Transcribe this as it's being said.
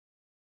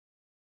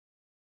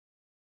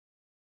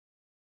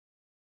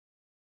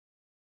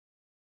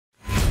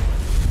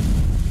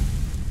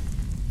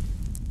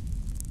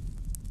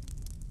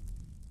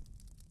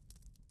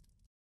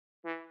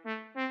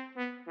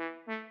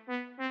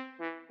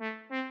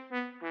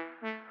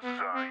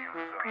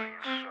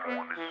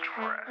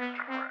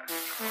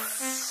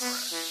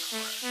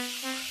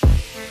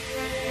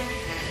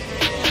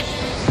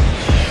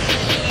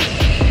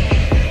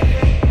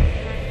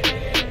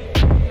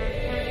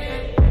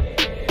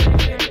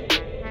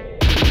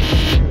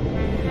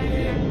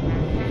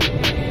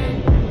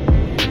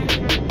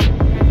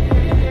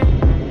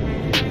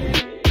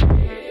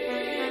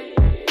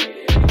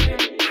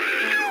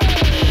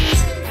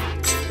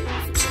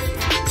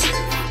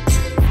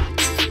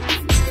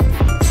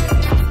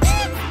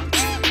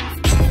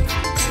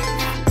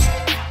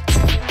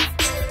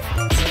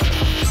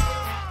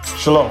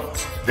Shalom.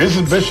 This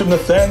is Bishop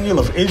Nathaniel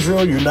of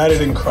Israel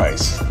United in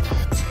Christ.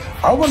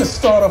 I want to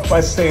start off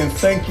by saying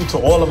thank you to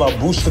all of our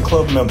Booster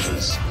Club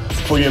members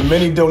for your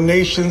many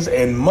donations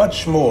and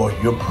much more,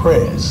 your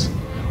prayers.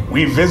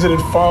 We visited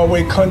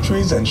faraway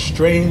countries and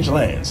strange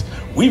lands.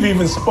 We've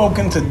even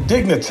spoken to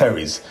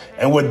dignitaries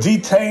and were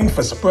detained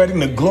for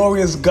spreading the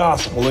glorious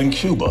gospel in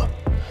Cuba.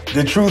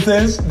 The truth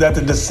is that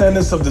the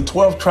descendants of the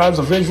 12 tribes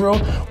of Israel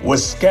were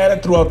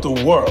scattered throughout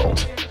the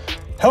world.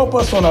 Help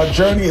us on our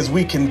journey as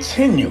we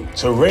continue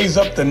to raise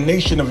up the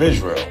nation of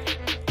Israel.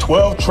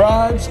 12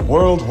 tribes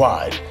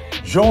worldwide.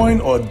 Join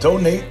or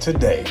donate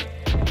today.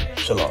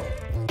 Shalom.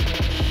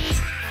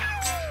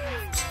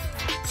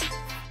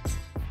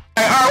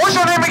 Hey, all right, what's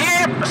your name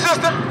again,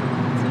 sister?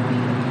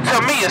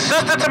 Tamia.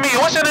 Sister Tamia.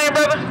 What's your name,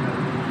 brother?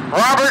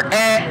 Robert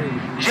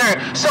and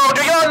Jerry. So,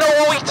 do y'all know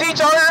what we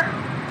teach out here?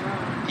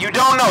 You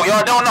don't know.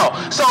 Y'all don't know.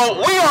 So,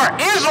 we are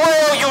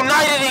Israel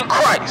United in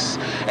Christ.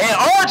 And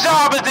our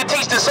job is to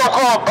teach the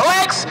so-called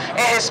blacks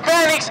and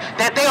Hispanics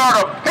that they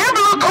are the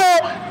biblical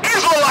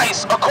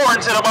Israelites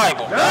according to the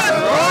Bible.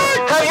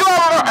 Are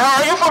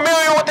you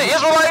familiar with the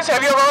Israelites?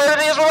 Have you ever heard of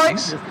the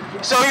Israelites?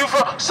 So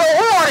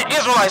who are the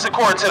Israelites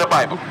according to the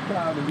Bible?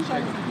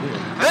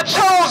 The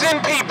chosen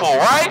people,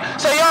 right?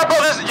 So y'all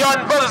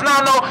brothers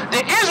now know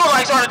the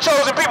Israelites are the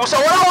chosen people. So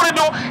what I want to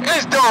do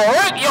is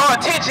direct your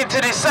attention to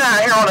this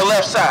sign here on the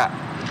left side.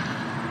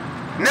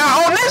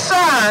 Now on this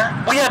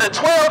sign, we have the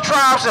 12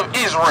 tribes of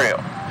Israel.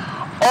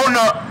 On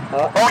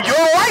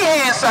your right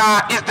hand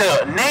side is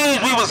the names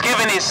we was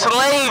given in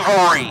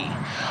slavery.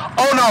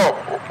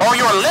 On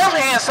your left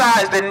hand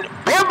side is the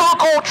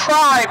biblical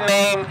tribe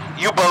name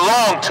you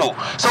belong to.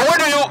 So where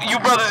do you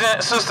brothers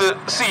and sisters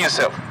see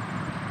yourself?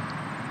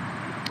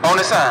 On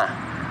the sign.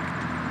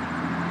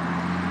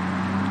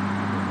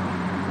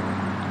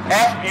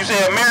 You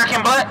say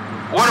American black?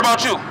 What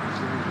about you?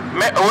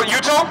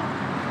 You too?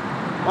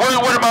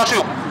 What about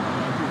you?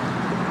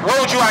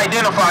 What would you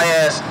identify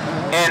as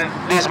in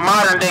this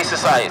modern day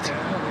society?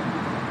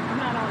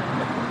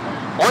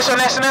 What's your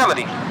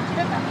nationality?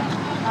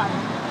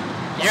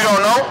 You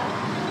don't know?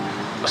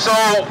 So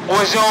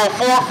was your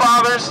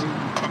forefathers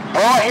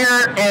brought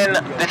here in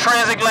the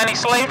transatlantic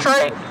slave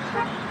trade?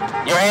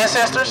 Your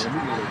ancestors?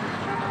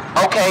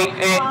 Okay,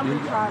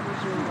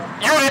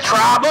 you're the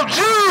tribe of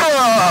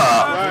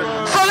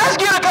Judah. So let's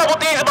get a couple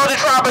things about the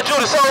tribe of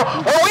Judah. So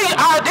what we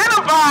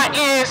identify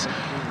is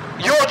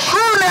your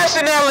true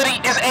nationality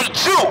is a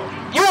Jew.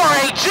 You are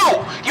a Jew.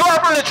 You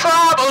are from the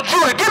tribe of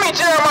Judah. Give me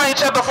Jeremiah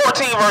chapter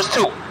 14, verse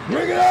 2.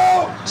 Bring it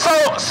out. So,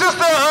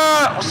 sister,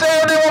 say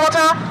your name one more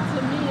time.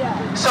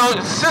 Tamia.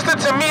 So, Sister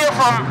Tamia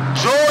from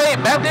Joy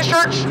Baptist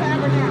Church?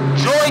 Tabernacle.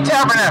 Joy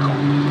Tabernacle.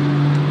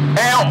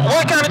 And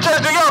what kind of church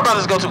do y'all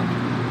brothers go to?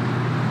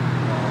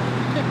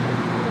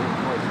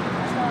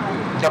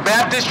 The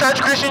Baptist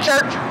Church, Christian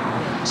Church?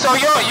 So,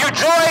 you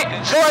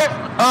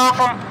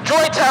from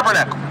Joy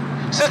Tabernacle.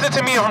 Sister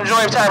Tamia from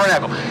Joy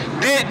Tabernacle.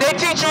 Did they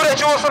teach you that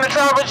you was from the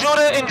tribe of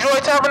Judah in Joy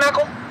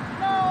Tabernacle?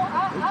 No,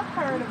 I've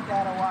heard of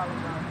that a while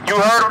ago. You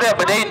heard of that,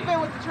 but I've only been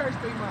with the church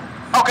 3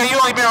 months. Okay,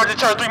 you only been with the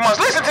church 3 months.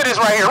 Listen to this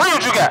right here. Read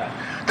what you got.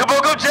 The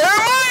book of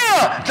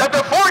Jeremiah, chapter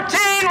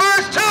 14,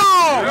 verse 2.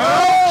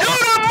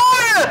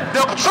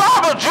 The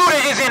tribe of Judah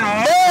is in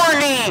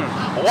mourning.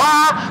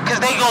 Why?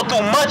 Because they go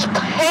through much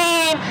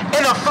pain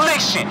and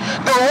affliction.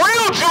 The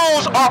real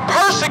Jews are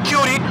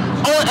persecuted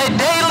on a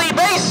daily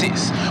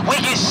basis. We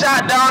get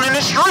shot down in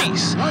the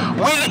streets.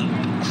 We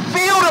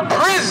fill the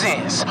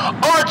prisons.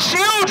 Our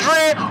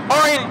children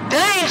are in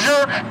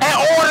danger at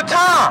all the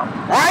time.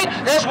 Right?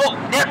 That's what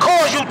that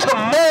causes you to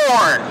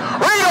mourn.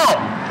 Read on.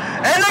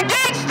 And the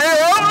gates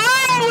thereof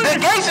languish. The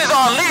gates is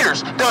our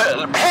leaders,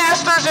 the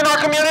pastors in our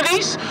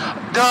communities.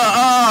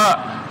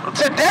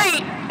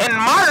 Today, in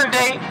modern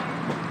day,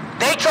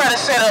 they try to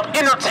set up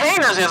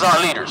entertainers as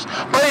our leaders.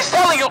 But it's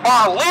telling you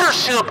our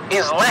leadership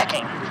is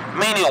lacking,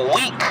 meaning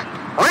weak.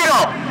 Read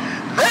on.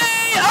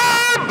 They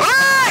are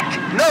black.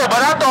 No,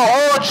 but I thought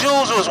all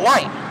Jews was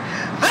white.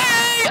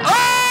 They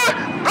are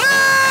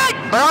black.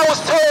 But I was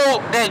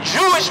told that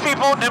Jewish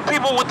people, the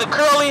people with the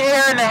curly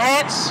hair and the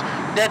hats,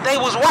 that they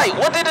was white.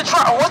 What's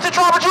the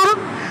tribe of Judah?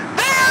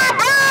 They are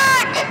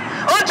black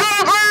unto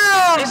the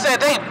ground. It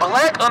said they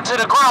black unto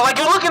the ground. Like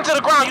you look into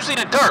the ground, you see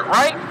the dirt,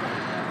 right?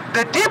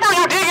 The deeper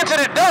you dig into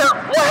the dirt,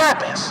 what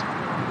happens?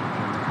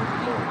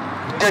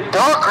 The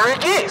darker it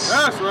gets.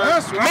 That's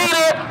right.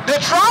 Meaning the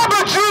tribe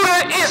of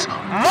Judah is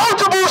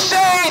multiple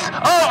shades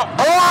of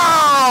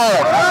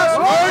brown.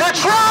 The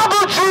tribe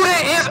of Judah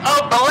is a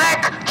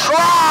black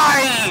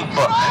tribe.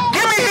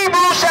 Give me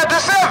Hebrews chapter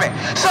 7.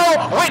 So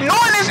with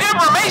knowing this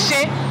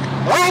information,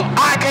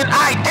 I can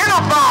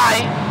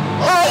identify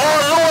who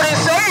our Lord and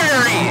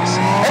Savior is.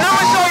 And I'm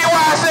going to show you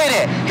why I say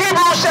that.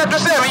 Hebrews chapter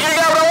 7. You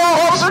got it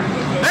on, officer?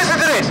 Listen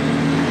to this.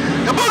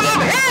 The book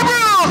of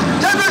Hebrews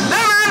chapter 7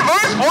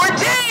 verse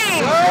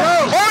 14.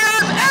 For it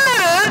is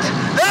evident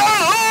that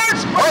our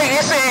Lord's... Wait,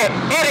 it said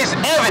it is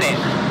evident.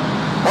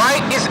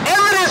 Right? It's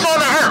evidence on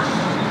the earth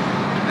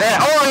that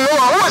our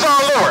Lord... Who is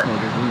our Lord?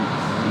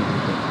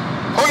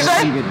 Who you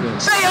say?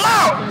 Say it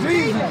loud.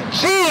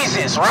 Jesus.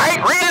 Jesus,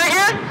 right? Read it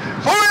again.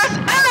 For it's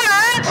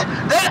evident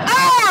that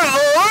our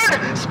Lord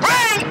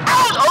sprang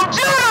out of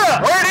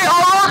Judah. Where did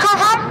our Lord come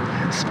from?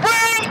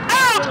 Sprang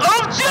out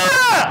of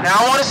Judah. Now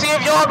I want to see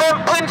if y'all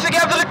been putting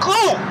together the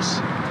clues.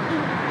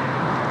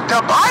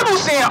 The Bible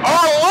said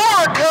our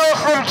Lord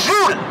comes from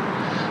Judah.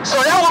 So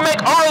that would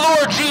make our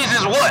Lord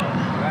Jesus what?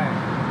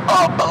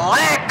 A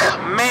black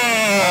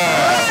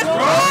man.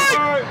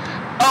 Right.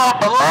 A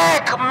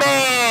black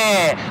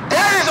man.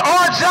 That is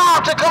our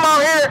job, to come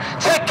out here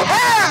to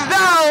cast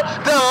down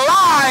the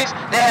lies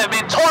that have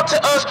been taught to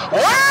us.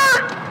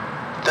 Where?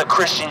 The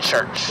Christian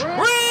church.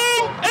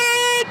 Bring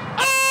it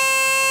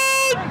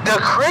on. The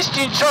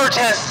Christian church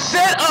has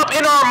set up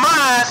in our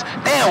minds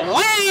that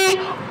we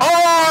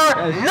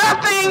are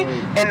nothing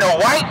and the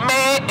white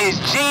man is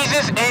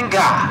Jesus and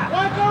God.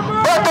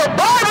 But the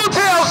Bible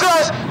tells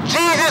us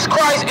Jesus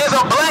Christ is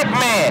a black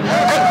man.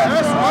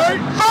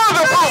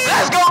 Further proof,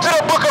 let's go to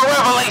the book of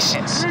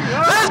Revelations.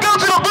 Let's go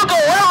to the book of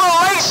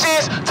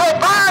Revelations to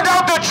find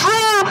out the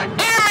true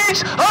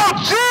image of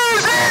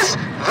Jesus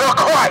the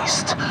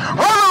Christ.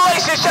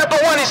 Revelation chapter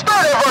 1, and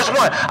start at verse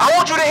 1. I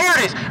want you to hear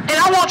this, and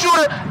I want you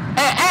to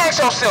ask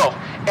yourself,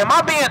 am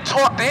I being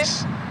taught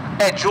this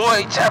at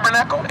Joy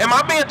Tabernacle? Am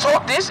I being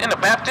taught this in the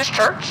Baptist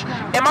church?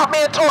 Am I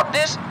being taught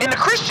this in the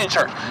Christian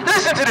church?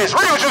 Listen to this.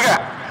 Read what you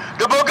got.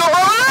 The book of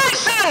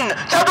Revelation,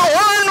 chapter 1,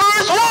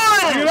 verse 1.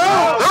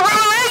 The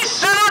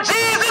revelation of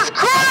Jesus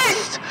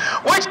Christ,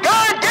 which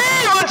God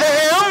gave unto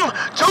him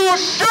to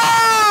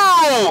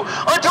show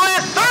unto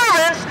his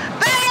servants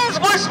things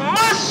which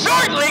must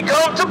shortly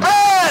come to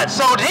pass.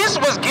 So this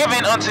was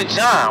given unto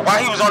John while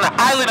he was on the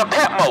island of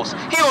Patmos.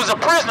 He was a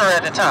prisoner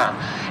at the time.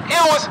 It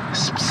was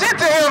sent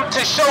to him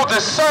to show the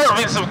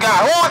servants of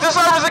God. Who was the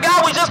servants of God?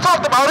 We just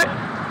talked about it.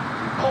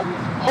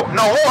 Who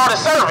are the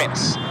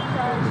servants?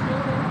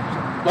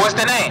 What's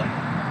the name?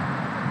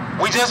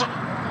 What's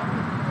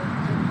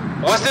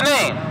the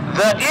name?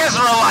 The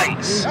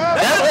Israelites.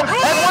 That's one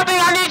thing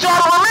I need y'all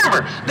to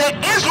remember. The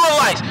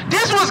Israelites.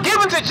 This was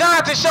given to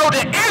John to show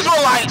the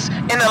Israelites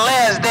in the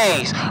last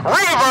days.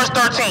 Read verse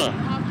 13.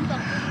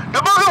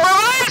 The book of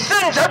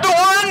Revelation, chapter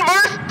 1,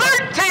 verse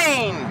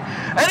 13.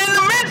 And in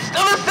the midst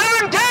of the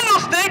 7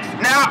 candlesticks.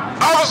 Now,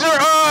 Officer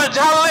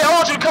Jalali, I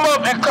want you to come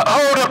up and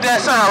hold up that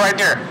sign right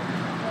there.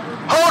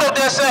 Hold up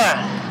that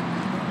sign.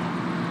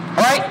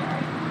 Right?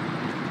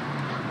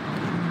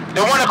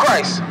 The one of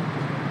Christ.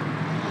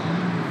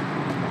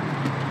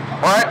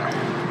 Right?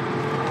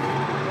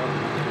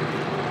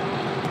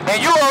 And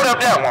you hold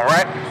up that one,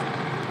 right?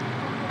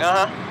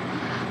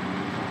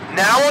 Now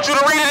I want you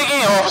to read it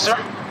again, officer.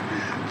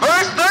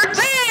 Verse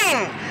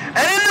 13.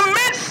 And in the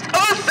midst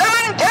of the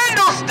 7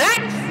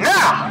 candlesticks.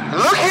 Now,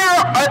 look here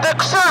at the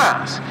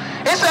signs.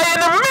 It says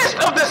in the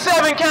midst of the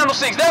 7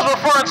 candlesticks. That's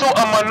referring to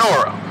a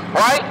menorah,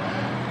 right?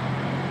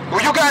 Well,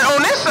 you got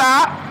on this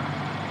side,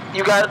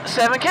 you got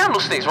 7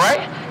 candlesticks,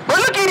 right? But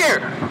look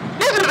here.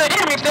 This is the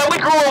image that we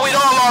grew up with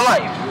all our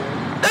life.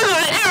 This is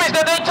the image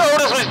that they told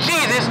us was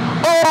Jesus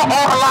all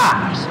our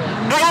lives.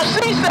 Do you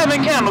see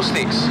 7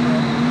 candlesticks?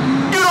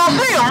 You don't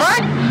see them,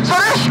 right? So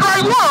that's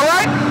strike one,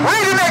 right?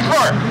 Read the next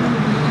part.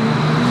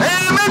 And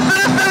in the midst of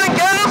the 7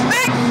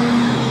 candlesticks,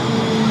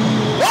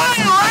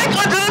 one like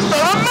unto the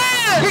Son of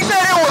Man. He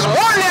said it was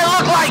one that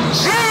looked like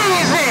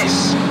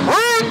Jesus.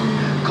 Read.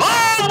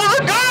 Clothed with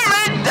a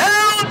garment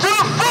down to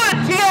the foot.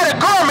 He had a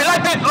garment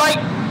like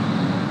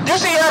you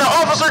see how the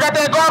officer got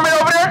that garment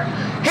over there?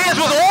 His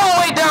was all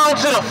the way down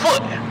to the foot.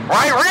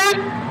 Right,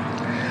 read?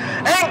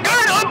 And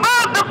girt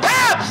about the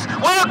paps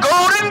with a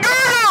golden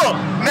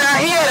girdle. Now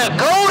he had a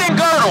golden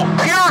girdle,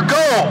 pure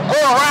gold,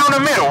 going around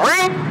the middle.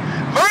 Read?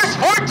 Verse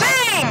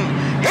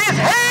 14. His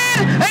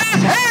head and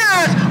his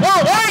hairs were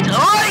white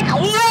like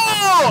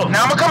wool.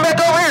 Now I'm going to come back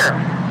over here.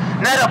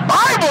 Now the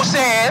Bible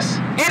says,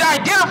 it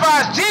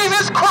identifies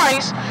Jesus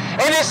Christ,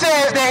 and it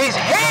says that his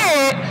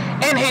head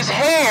and his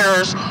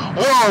hairs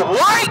were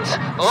white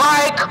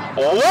like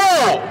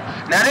wool.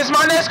 Now this is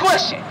my next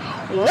question.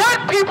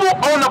 What people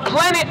on the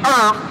planet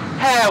Earth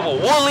have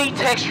woolly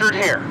textured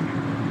hair?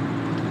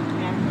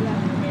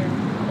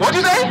 What'd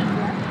you say?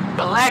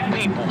 Black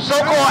people.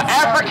 So-called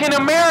African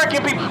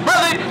American people.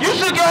 Brother, you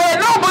shook your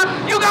head no, but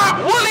you got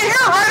woolly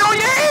hair right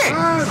on your head.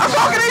 I'm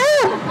talking to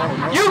you.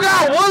 You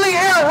got woolly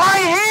hair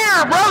right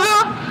here,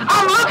 brother.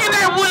 I'm looking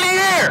at woolly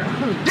hair.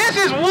 This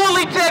is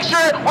woolly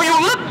texture. When you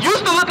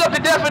used to look up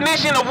the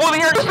definition of woolly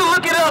hair, used to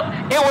look it up,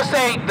 it would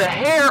say the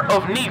hair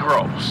of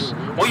Negroes.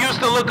 We used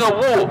to look up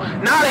wool.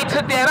 Now they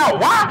took that out.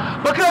 Why?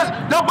 Because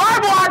the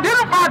Bible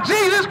identified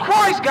Jesus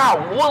Christ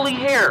got woolly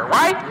hair,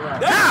 right?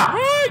 Now,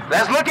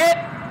 let's look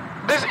at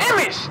this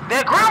image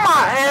that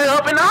grandma had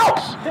up in the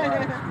house.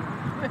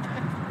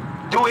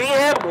 Do he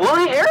have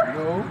woolly hair?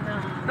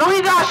 No,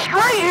 he got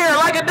straight hair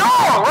like a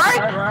dog,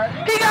 right?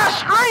 He got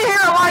straight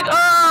hair like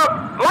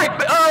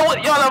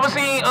y'all ever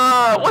seen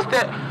what's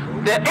that?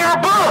 The Air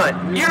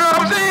Bud. You know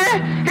what I'm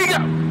saying?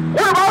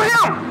 What about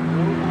him?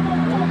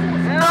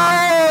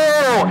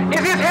 No. Is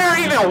his hair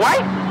even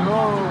white?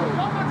 No.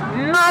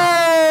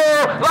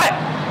 Like,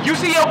 you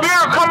see your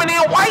beard coming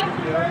in white?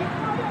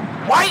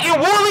 white and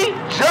woolly,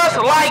 just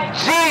like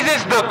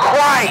Jesus the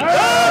Christ.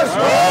 That's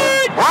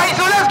right. Right?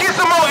 So let's get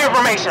some more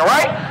information,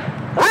 right?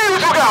 Read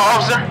what you got,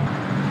 officer.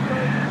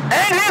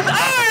 And his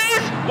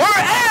eyes were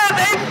as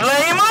a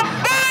flame of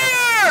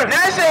fire.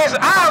 Now it says his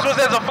eyes was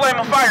as a flame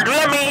of fire. Do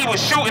that mean he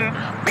was shooting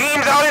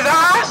beams out his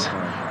eyes?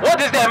 What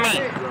does that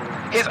mean?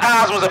 His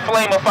eyes was a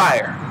flame of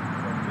fire.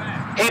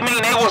 He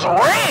mean they was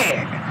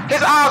red.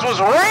 His eyes was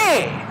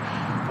red.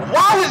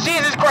 Why was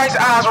Jesus Christ's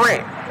eyes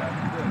red?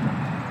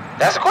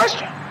 That's a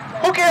question.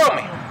 Who can help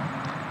me?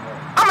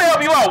 I'm gonna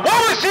help you out. What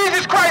was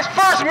Jesus Christ's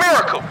first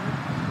miracle?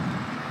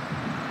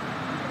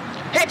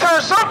 He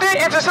turned something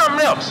into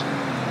something else.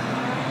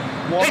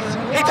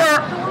 He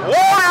turned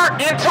water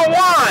into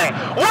wine.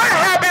 What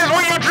happens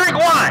when you drink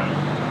wine?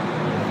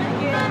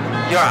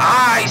 Your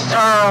eyes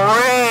turn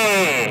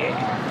red.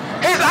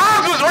 His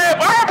eyes was red.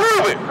 I'm gonna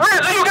prove it.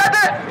 You got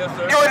that? Yes,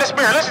 sir. You're in the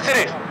spirit. Listen to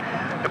this.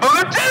 The book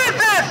of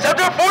Genesis,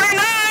 chapter 49,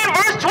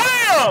 verse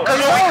 12. Because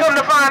when we come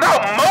to find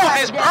out,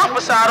 Moses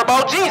prophesied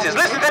about Jesus.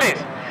 Listen to this.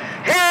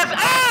 His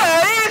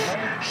eyes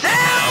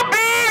shall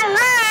be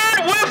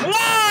red with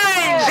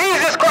wine.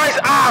 Jesus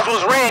Christ's eyes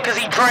was red because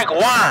he drank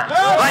wine.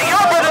 Like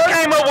your brothers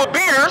came up with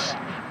beers,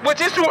 which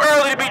is too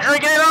early to be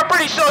drinking, and I'm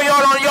pretty sure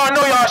y'all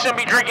know y'all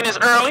shouldn't be drinking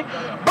this early.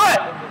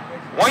 But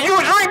when you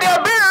drink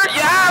that beer,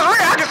 your eyes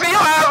red. I can see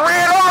your eyes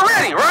red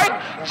already, right?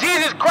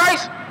 Jesus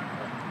Christ,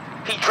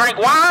 he drank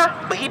wine,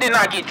 but he did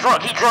not get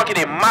drunk. He drank it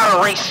in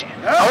moderation.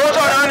 I want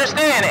y'all to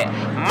understand that.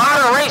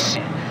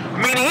 Moderation.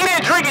 Meaning he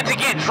didn't drink it to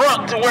get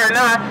drunk to where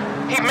now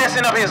he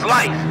messing up his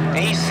life. And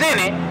he's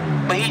sinning,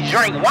 but he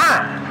drank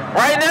wine.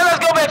 Right now, let's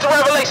go back to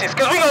Revelations,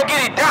 because we're going to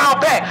get it down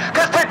pat.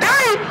 Because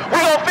today, we're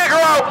going to figure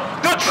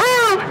out the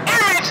true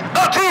image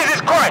of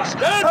Jesus Christ.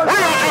 Read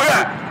what you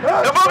got.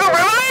 The book of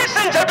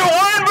Revelation, chapter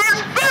 1,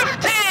 verse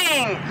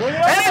 15.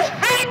 And his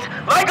feet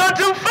like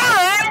unto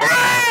fine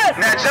bread.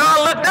 Now,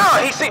 John looked down.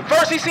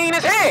 First he seen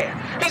his hair.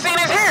 He seen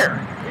his hair.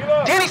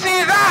 Then he seen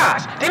his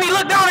eyes. Then he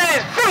looked down at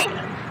his feet.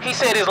 He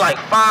said it's like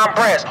fine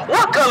brass.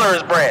 What color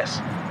is brass?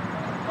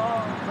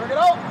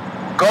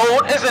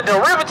 Gold is a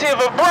derivative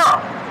of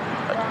brown.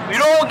 You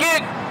don't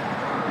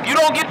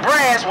get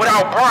brass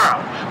without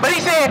brown. But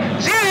he said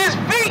Jesus'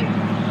 feet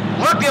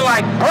looked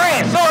like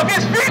brass. So if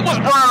his feet was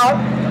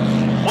brown,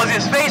 was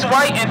his face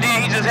white and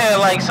then he just had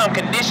like some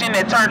condition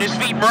that turned his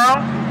feet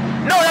brown?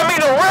 No, that means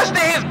the rest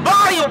of his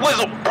body was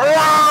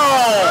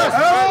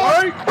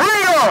brown.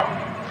 Read on.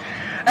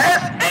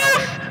 As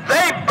if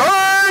they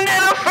burned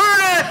in a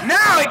furnace.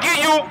 Now it give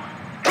you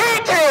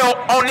detail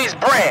on this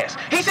brass.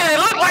 He said it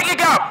looked like it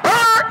got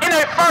burned in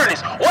a furnace.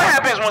 What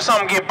happens when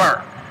something get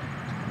burnt?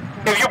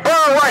 If you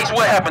burn rice,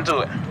 what happened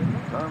to it?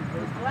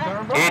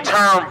 It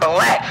turned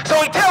black. So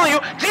he telling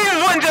you, Jesus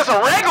wasn't just a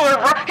regular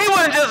brown. He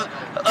wasn't just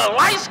a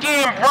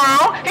light-skinned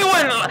brown. He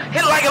wasn't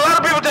like a lot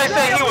of people, they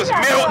say he was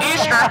Middle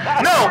Eastern.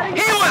 No,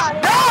 he was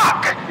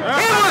dark.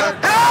 He was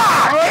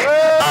dark.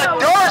 A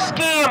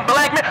dark-skinned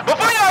black man.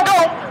 Before y'all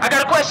go, I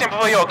got a question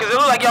for y'all, because it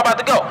looks like y'all about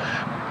to go.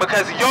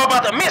 Because y'all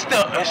about to miss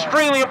the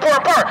extremely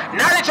important part.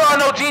 Now that y'all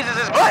know Jesus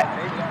is black,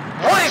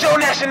 what is your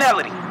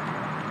nationality?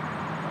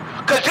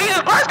 Because Jesus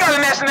Christ got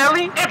a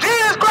nationality. If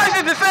Jesus Christ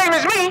is the same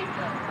as me,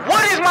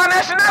 what is my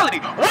nationality?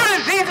 What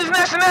is Jesus'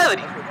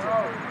 nationality?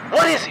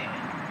 What is it?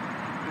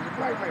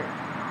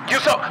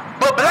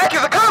 But black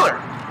is a color.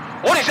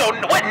 What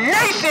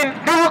nation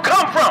do you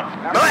come from?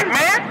 Black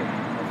man?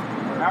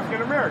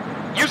 African American.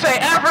 You say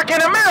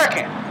African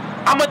American.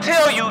 I'm going to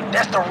tell you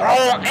that's the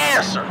wrong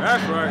answer.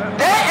 That's right.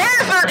 That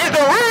answer is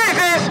the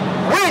reasons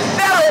we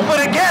settle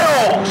for the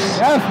ghettos.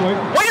 That's right.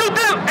 When you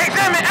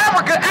examine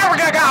Africa,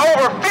 Africa got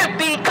over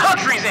 50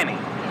 countries in it.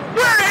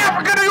 Where in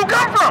Africa do you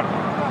come from?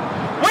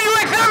 When you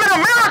examine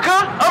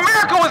America,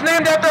 America was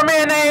named after a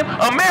man named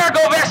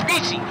Amerigo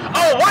Vespucci,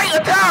 a white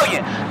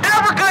Italian.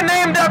 Africa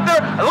named after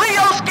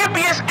Leo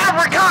Scipius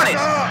Africanus.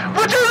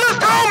 What you just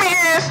told me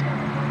is,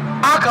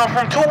 I come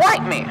from two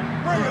white men.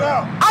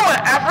 I'm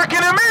an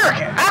African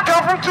American. I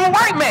come from two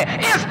white men.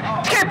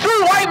 Can two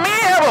white men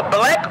have a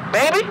black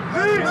baby?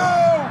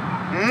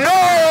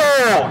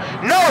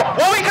 No.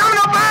 What we coming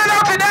to find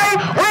out today,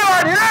 we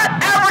are not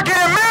African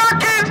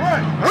Americans.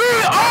 We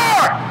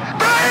are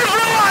the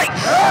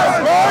Israelites.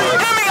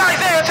 Give me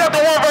Isaiah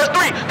chapter 1 verse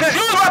 3, because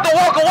you was about to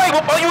walk away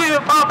before you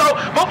even found out.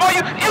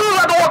 You was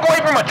about to walk away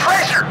from a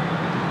treasure.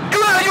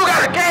 You know you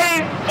got a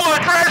cave full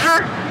of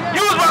treasure.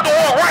 You was about to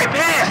walk right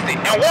past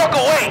it and walk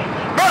away.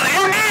 Brother,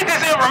 you need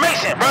this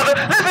information, brother.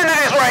 Listen to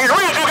this right here.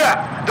 Read what you got.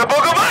 The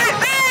book of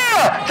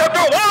Isaiah, chapter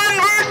 1,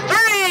 verse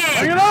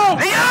 3.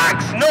 The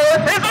ox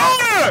knoweth his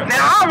owner. Now,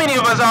 how many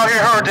of us out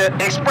here heard the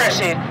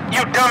expression,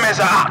 you dumb as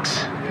an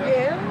ox?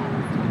 Yeah.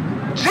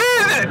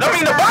 Jesus,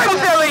 the Bible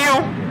telling you,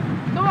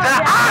 the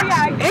ox,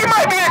 he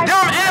might be a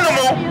dumb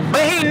animal,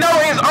 but he know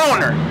his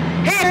owner.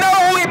 He know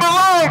who he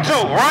belong to,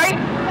 right?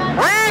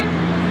 Read.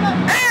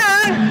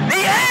 And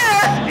the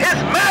ass, his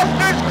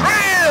master's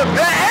crib.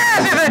 The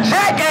ass is a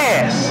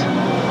jackass.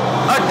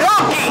 A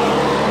donkey.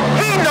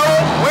 He know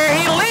where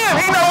he live.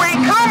 He know where he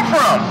come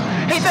from.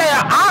 He say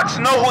an ox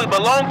know who he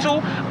belong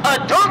to. A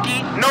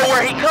donkey know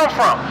where he come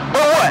from.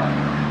 But what?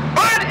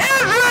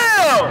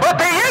 know. But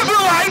the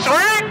Israelites,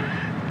 read,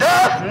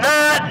 Doth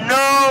not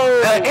know.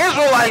 the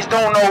Israelites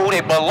don't know who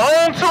they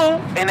belong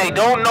to, and they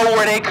don't know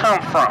where they come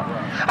from.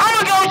 I'm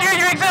gonna go give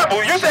you an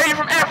example. You say you're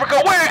from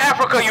Africa. Where in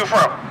Africa you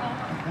from?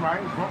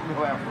 Right, from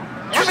Middle Africa.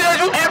 You said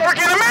you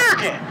African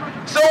American.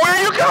 So where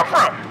you come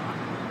from?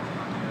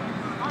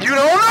 You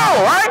don't know,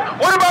 right?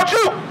 What about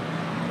you?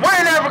 Where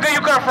in Africa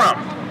you come from?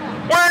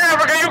 Where in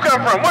Africa you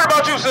come from? What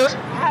about you, sis?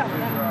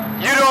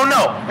 You don't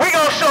know. We're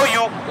going to show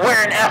you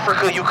where in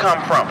Africa you come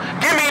from.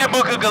 Give me the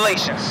book of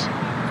Galatians.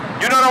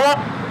 You know what I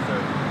want?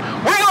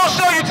 We're going to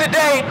show you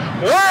today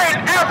where in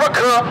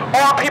Africa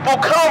our people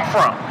come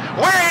from.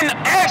 We're in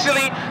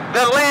actually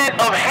the land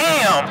of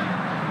Ham.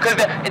 Because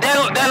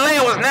that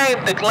land was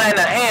named the land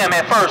of Ham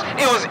at first.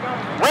 It was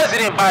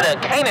resident by the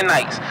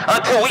Canaanites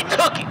until we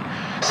took it.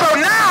 So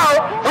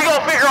now we're going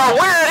to figure out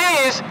where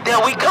it is that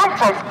we come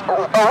from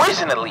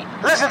originally.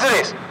 Listen to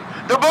this.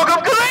 The book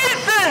of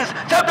Galatians,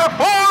 chapter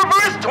 4,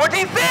 verse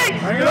 26.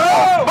 Bring it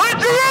on. But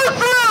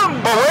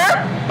Jerusalem. But where?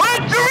 But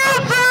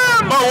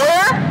Jerusalem. But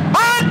where?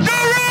 But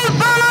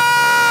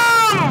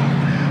Jerusalem,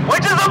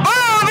 which is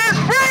above, is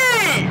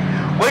free,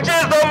 which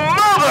is the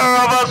mother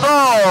of us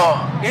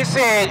all. It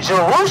said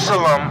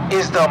Jerusalem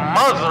is the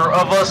mother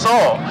of us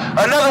all.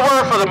 Another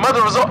word for the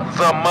mother is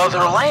the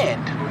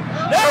motherland.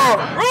 So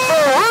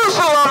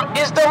Jerusalem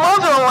is the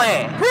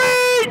motherland.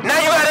 Free. Now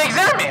you got to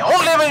examine who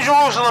live in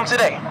Jerusalem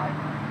today.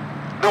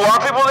 Do our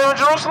people live in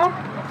Jerusalem?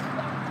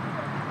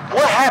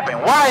 What happened?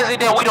 Why is it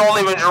that we don't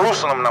live in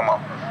Jerusalem no more?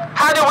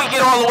 How did we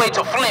get all the way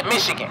to Flint,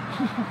 Michigan?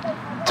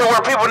 To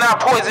where people now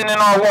poisoning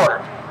our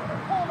water?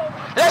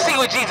 Let's see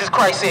what Jesus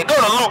Christ said. Go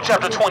to Luke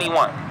chapter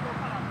 21.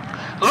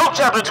 Luke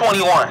chapter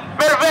 21.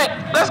 Matter of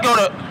fact, let's go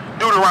to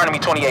Deuteronomy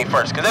 28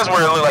 first, because that's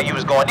where it looked like you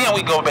was going. Then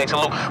we go back to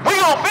Luke. We're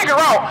going to figure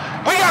out,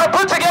 we got to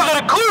put together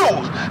the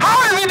clues. How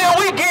is it that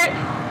we,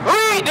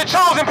 the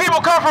chosen people,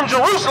 come from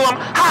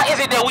Jerusalem? How is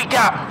it that we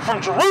got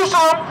from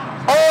Jerusalem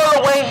all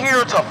the way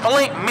here to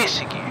Flint,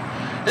 Michigan?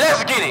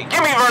 Let's get it.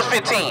 Give me verse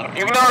 15.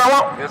 You know what I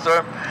want? Yes,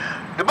 sir.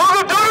 The book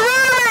of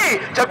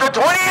Deuteronomy, chapter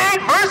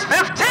 28, verse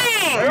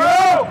 15.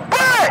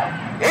 But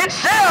it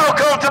shall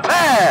come to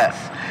pass,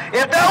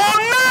 if thou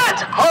wilt not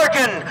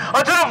hearken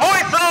unto the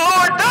voice of the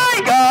Lord thy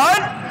God,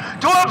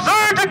 to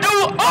observe to do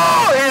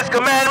all his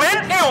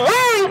commandments, If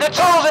we, the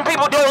chosen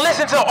people, don't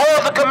listen to all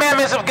the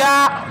commandments of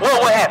God, what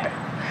will happen?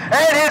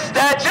 and his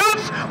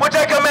statutes, which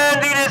I command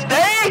thee this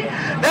day,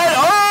 that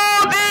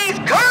all these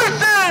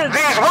curses,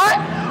 These what?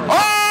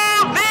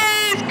 all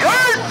these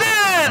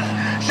curses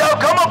shall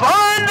come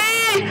upon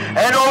thee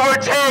and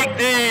overtake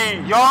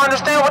thee. Y'all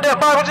understand what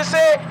that Bible just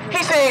said?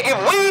 He said if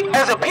we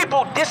as a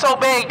people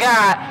disobey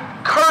God,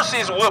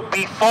 curses will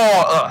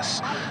befall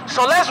us.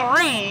 So let's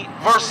read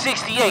verse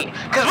 68.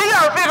 Because we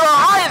got to figure out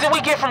how is it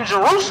we get from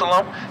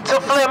Jerusalem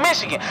to Flint,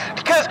 Michigan.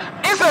 Because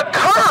it's a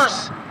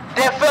curse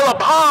that fell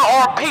upon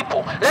our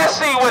people. Let's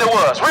see what it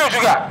was. Read what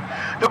you got.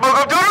 The book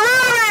of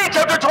Deuteronomy,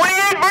 chapter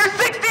 28, verse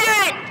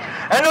 68.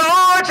 And the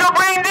Lord shall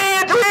bring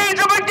thee into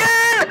Egypt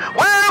again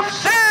with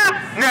ships.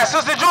 Now,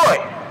 Sister Joy.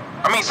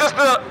 Help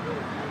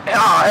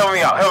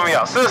me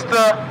out.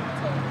 Sister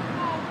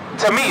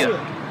Tamia.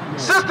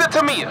 Sister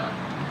Tamia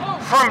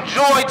from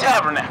Joy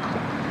Tabernacle.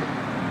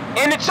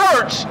 In the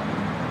church,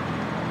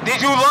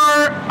 did you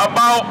learn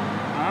about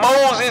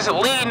Moses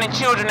leading the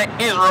children of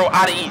Israel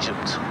out of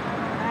Egypt?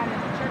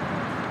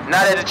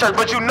 Not at the church,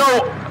 but you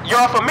know,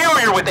 you're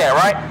familiar with that,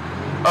 right?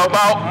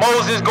 About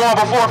Moses going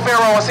before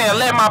Pharaoh and saying,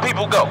 let my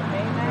people go.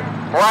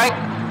 Right?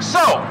 So,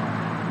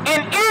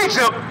 in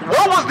Egypt,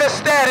 what was the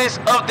status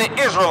of the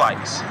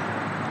Israelites?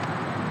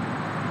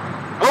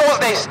 What was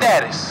their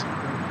status?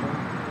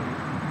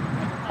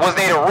 Was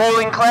they the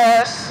ruling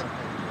class?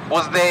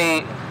 Was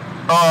they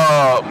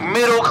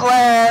middle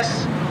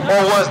class?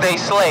 Or was they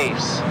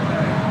slaves?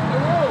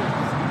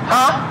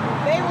 Huh?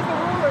 They were the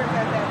rulers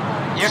at that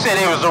point. You said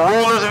they was the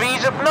rulers of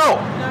Egypt? No.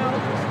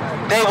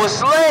 They were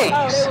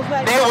slaves.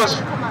 They was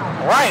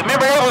right.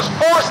 Remember, they was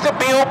forced to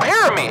build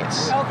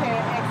pyramids. Okay,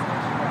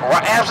 excellent.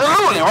 Right,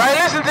 absolutely. Right.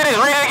 Listen to this.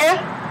 Read it again.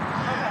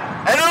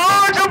 And the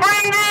Lord shall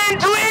bring thee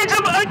into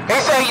Egypt again. They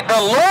say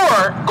the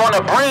Lord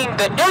gonna bring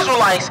the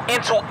Israelites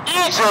into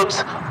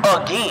Egypt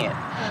again.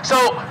 So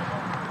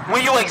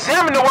when you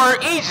examine the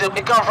word Egypt,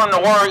 it comes from the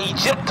word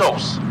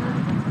Egyptos.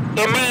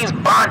 It means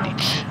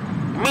bondage.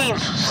 It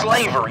means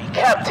slavery,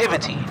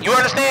 captivity. You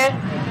understand?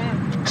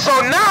 So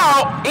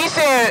now he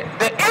said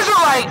the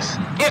Israelites,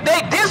 if they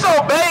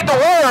disobeyed the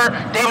word,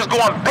 they was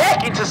going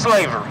back into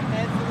slavery.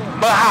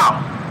 But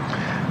how?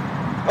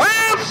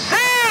 With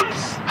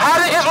ships. How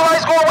did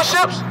Israelites go with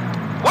ships?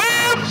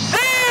 With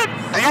ships.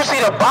 Do you see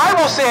the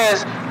Bible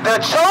says the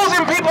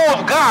chosen people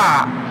of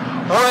God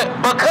would,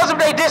 because of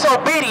their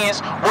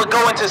disobedience, would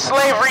go into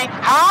slavery?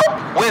 How?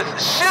 With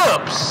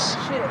ships.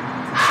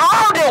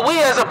 How did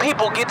we as a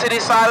people get to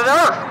this side of the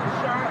earth?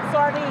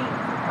 Sardines.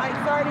 Like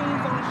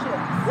sardines on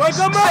ships. Wake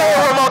them Say it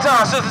one up. more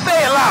time, sister. Say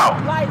it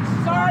loud. Like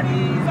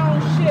sardines on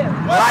ships.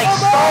 Like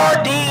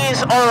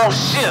sardines on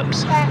ships.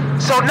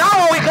 So now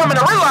when we come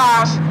to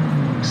realize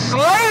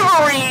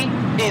slavery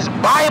is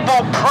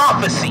Bible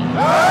prophecy.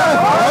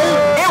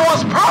 It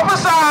was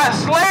prophesied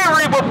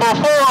slavery, but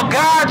before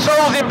God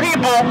chosen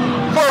people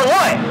for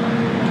what?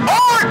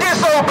 Our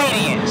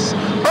disobedience.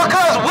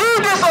 Because we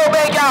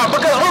disobeyed God,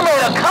 because we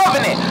made a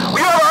covenant.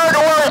 We ever heard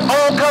the word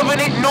old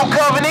covenant, new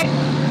covenant?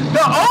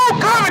 The old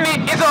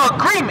covenant is an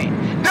agreement.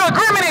 The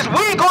agreement is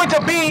we're going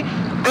to be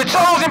the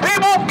chosen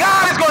people.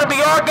 God is going to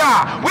be our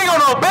God. We're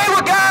going to obey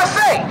what God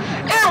say.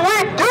 If we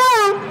do,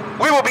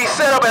 we will be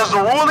set up as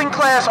the ruling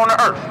class on the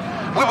earth.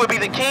 We would be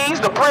the kings,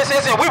 the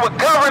princes, and we would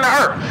govern the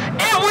earth.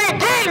 If we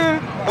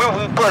didn't, we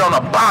would be put on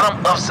the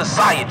bottom of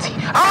society.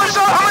 I'm gonna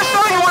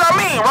show you what I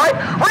mean, right?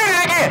 Read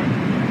it again.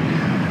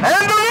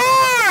 And the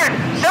Lord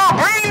shall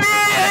bring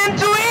thee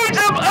into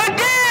Egypt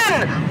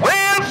again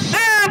with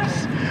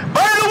ships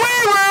by the way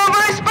whereof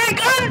I spake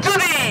unto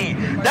thee.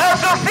 Thou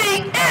shalt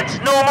see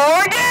it no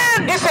more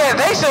again. It says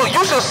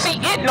you shall see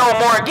it no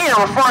more again,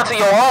 referring to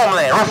your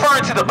homeland,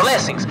 referring to the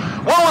blessings.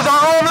 What was our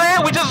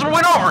homeland? We just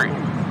went over it.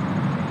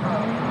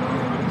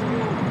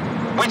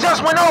 We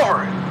just went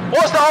over it.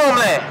 What's the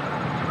homeland?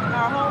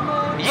 Our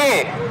homeland?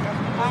 Yeah.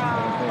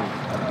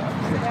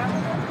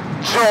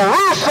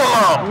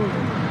 Jerusalem.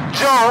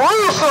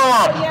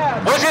 Jerusalem,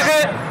 which is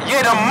in,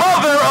 the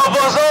mother of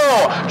us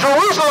all.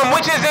 Jerusalem,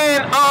 which is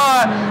in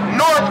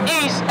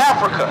Northeast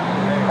Africa,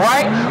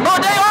 right?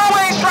 But they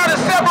always try to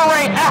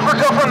separate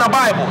Africa from the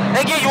Bible.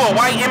 They give you a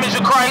white image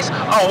of Christ,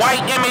 a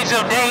white image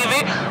of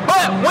David.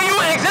 But when you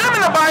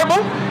examine the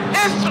Bible,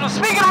 it's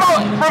speaking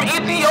about from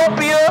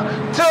Ethiopia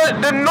to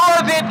the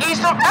northern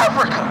east of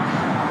Africa.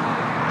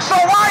 So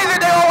why is it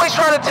they always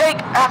try to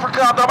take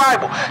Africa out of the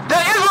Bible? The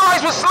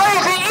Israelites were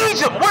slaves in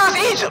Egypt. Where's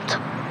Egypt?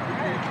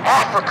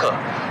 Africa.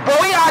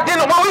 But when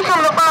we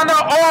come to find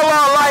out all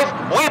our life,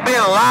 we've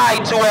been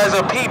lied to as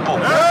a people.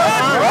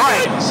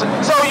 Right.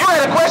 So you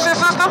had a question,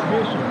 sister?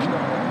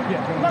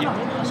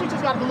 No, she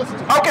just got to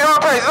listen to me. Okay, all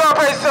praises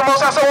to the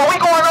Most High. So what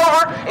we going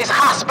over is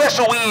how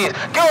special we is.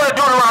 Go to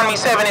Deuteronomy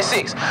 7 and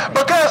 6.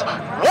 Because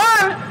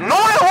one,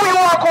 knowing who you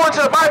are according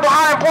to the Bible,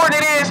 how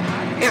important it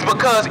is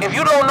because if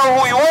you don't know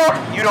who you are,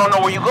 you don't know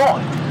where you're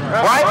going.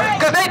 Right?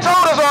 Because they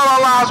told us all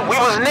our lives we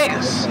was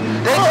niggas.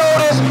 They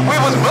told us we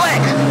was black,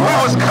 we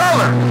was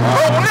colored.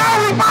 But now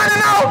we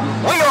finding out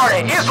we are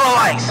the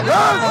Israelites.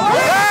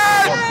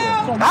 Yes!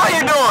 How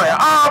you doing?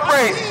 All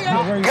praises.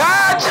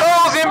 God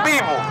chosen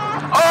people.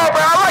 Oh,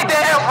 bro, I like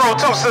that afro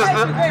too,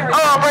 sister.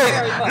 All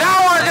praises. Now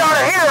I want y'all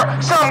to hear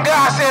something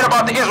God said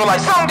about the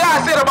Israelites. Something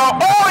God said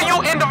about all you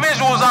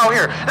individuals out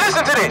here.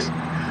 Listen to this.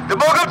 The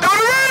book of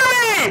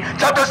Deuteronomy,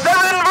 chapter 7,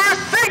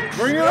 verse 6.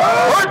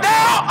 For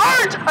thou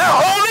art a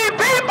holy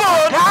people.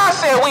 God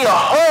said we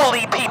are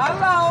holy people.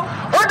 Hello.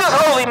 What does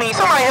holy mean?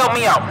 Somebody help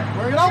me out.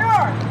 Pure.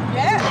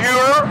 Yes.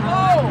 Pure.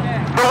 Oh.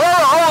 The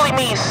word holy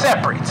means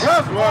separate.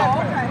 Yes, Oh,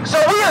 okay. So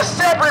we are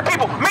separate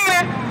people.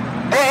 Meaning,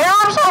 the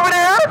Arabs over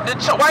there,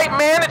 the white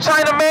man, the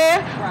China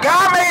man,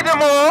 God made them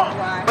all.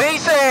 But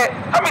he said,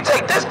 let me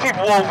take this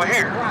people over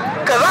here.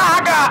 Because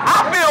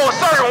I feel a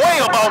certain way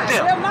about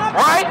them.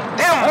 Right?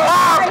 Them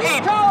my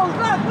people.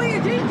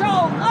 He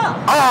told us.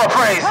 All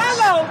praises.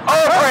 Hello.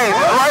 All praises.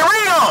 Right,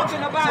 read on.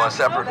 One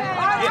separate.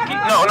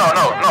 No.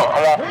 I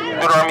won't.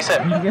 Deuteronomy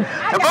 7.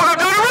 The book of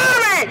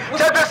Deuteronomy,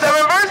 chapter 7,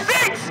 verse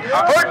 6.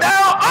 For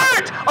thou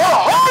art a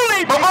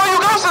holy. Before you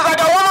go, sis, I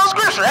got one more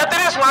scripture. After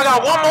this one, I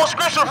got one more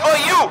scripture for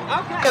you.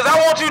 Because I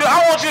want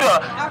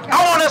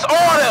us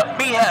all to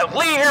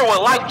leave here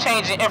with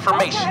life-changing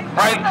information.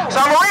 Right? So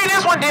I'm going to read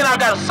this one, then I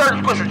got a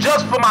certain scripture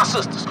just for my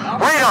sisters.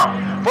 Read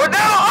on. For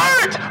thou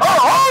art a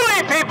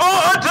holy people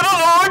unto the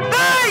Lord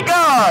thy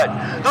God.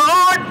 The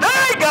Lord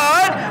thy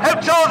God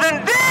hath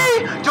chosen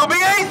thee to be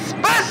a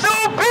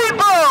special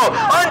people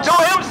unto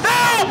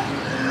himself,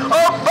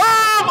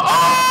 above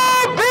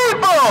all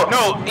people.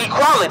 No,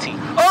 equality.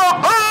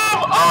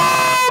 Above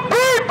all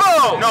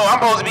people. No,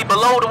 I'm supposed to be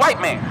below the white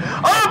man.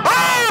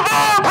 Above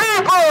all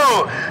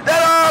people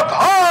that are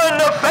upon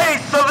the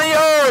face of the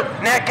earth.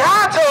 Now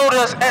God told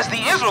us as the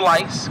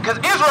Israelites, because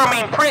Israel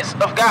means prince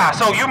of God.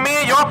 So you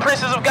men, y'all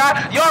princes of God,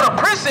 y'all the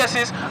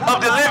princesses of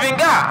the living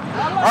God.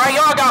 Right?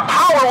 Y'all got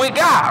power with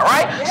God,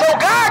 right? So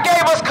God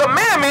gave us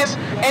commandments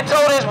and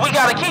told us we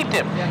gotta keep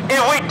them.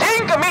 If we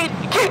didn't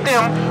keep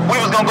them, we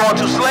was gonna go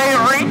into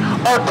slavery,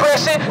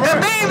 oppression. The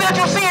things that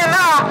you're seeing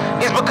now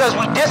is because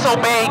we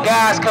disobeyed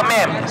God's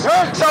commandments.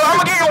 So I'm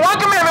gonna give you one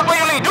commandment for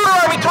you leave.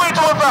 Deuteronomy 22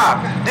 and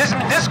 5. This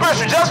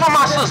scripture just for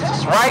my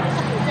sisters, right?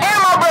 And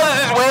my brothers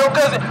as well,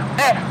 because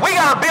we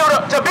gotta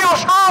to build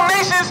strong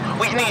nations,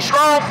 we need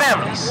strong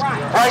families.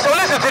 Right? So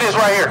listen to this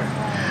right here.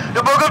 The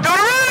book of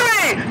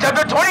Deuteronomy,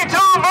 chapter 22,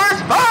 verse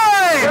 5.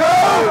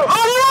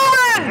 A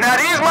woman. Now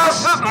these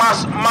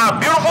my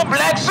beautiful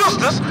black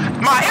sisters,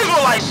 my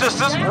Israelite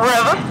sisters,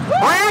 rather.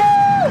 Read.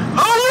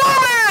 A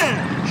woman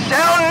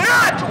shall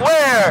not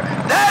wear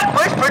that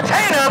which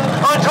pertaineth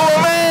unto a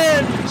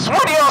man. So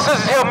one of y'all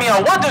sisters help me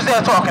out. What is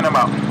that talking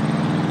about?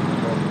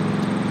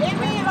 It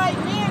means like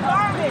men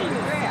garments.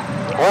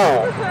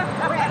 Whoa.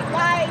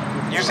 Like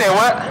You said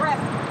what?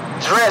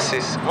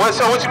 Dresses.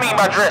 So what you mean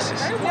by dresses?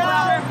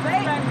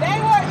 they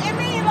were. It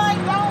means like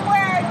don't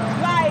wear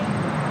like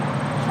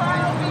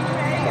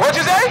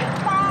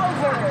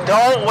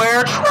don't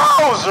wear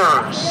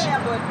trousers. Yeah,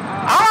 but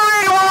I'm gonna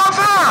read it one more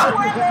time.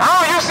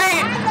 Oh, you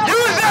see, you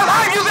just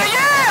hype. You say,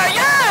 yeah,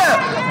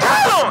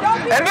 tell him.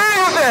 And then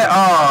you say,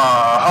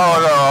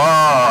 hold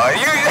on,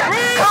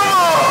 come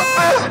on,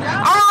 sis.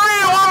 I'm gonna read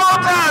it one more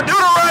time.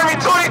 Deuteronomy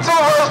 22,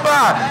 verse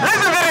 5.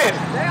 Listen to this.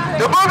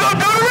 The book of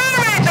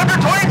Deuteronomy, chapter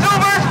 22,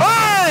 verse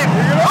 5.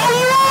 A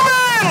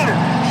woman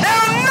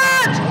shall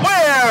not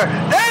wear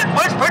that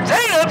which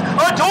pertaineth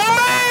unto a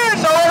man.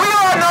 So we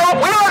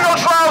all know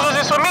trousers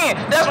is for men.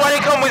 That's why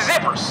they come with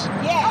zippers.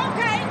 yeah.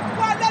 Okay,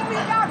 well, let me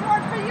not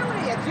work for you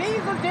then.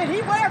 Jesus, did he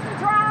wear some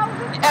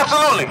trousers?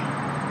 Absolutely.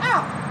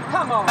 Oh,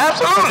 come on.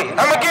 Absolutely.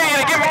 I'm gonna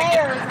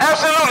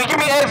absolutely. Give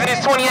me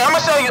Exodus 28. I'm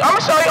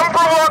gonna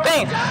prove one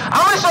thing.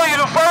 I'm gonna show you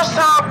the first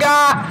time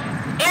God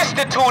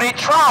instituted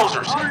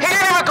trousers. He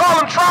didn't even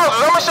call them trousers.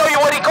 I'm gonna show you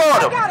what he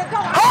called them.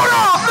 Hold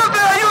on,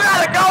 sister, you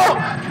gotta go.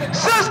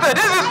 Sister,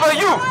 this is for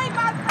you.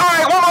 All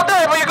right, one more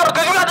thing before you go,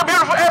 because you got the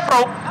beautiful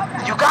afro.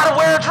 You gotta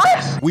wear a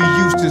dress. We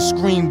used to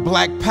scream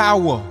black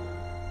power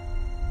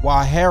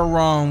while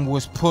heroin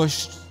was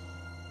pushed.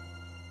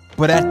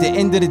 But at the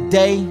end of the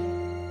day,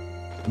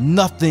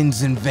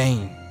 nothing's in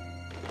vain.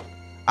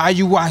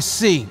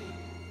 IUIC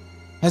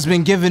has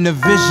been given a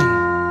vision.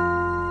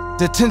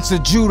 The tents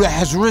of Judah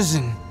has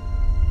risen.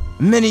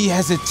 Many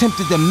has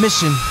attempted the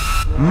mission.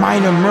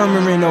 Minor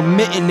murmuring,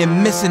 omitting,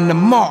 and missing the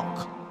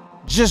mark.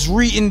 Just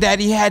reading that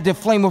he had the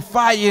flame of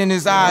fire in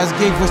his eyes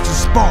gave us the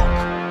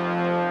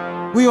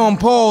spark. We on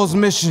Paul's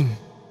mission.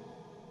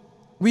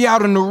 We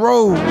out on the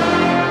road,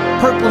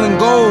 purple and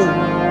gold.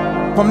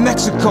 From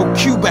Mexico,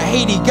 Cuba,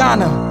 Haiti,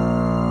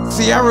 Ghana,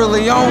 Sierra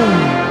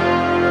Leone.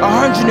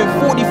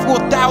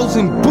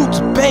 144,000 boots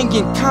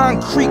banging,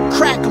 concrete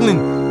crackling.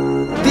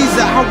 These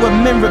are our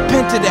men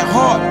repented at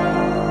heart.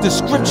 The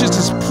scriptures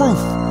is proof.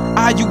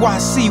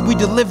 IUIC, we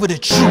deliver the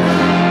truth.